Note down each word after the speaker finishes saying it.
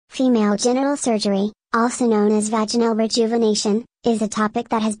Female genital surgery, also known as vaginal rejuvenation, is a topic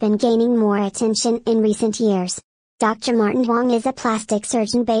that has been gaining more attention in recent years. Dr. Huang is a plastic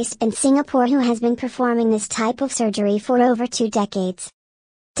surgeon based in Singapore who has been performing this type of surgery for over 2 decades.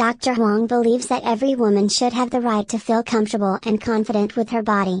 Dr. Huang believes that every woman should have the right to feel comfortable and confident with her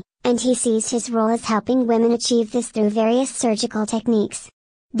body, and he sees his role as helping women achieve this through various surgical techniques.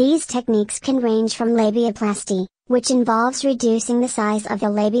 These techniques can range from labiaplasty, which involves reducing the size of the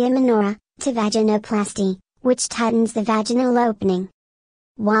labia minora, to vaginoplasty, which tightens the vaginal opening.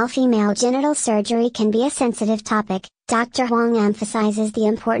 While female genital surgery can be a sensitive topic, Dr. Huang emphasizes the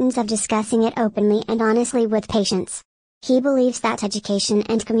importance of discussing it openly and honestly with patients. He believes that education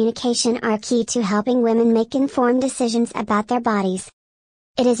and communication are key to helping women make informed decisions about their bodies.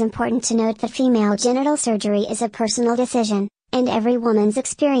 It is important to note that female genital surgery is a personal decision, and every woman's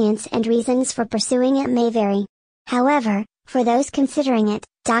experience and reasons for pursuing it may vary. However, for those considering it,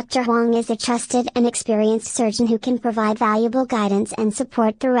 Dr. Huang is a trusted and experienced surgeon who can provide valuable guidance and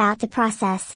support throughout the process.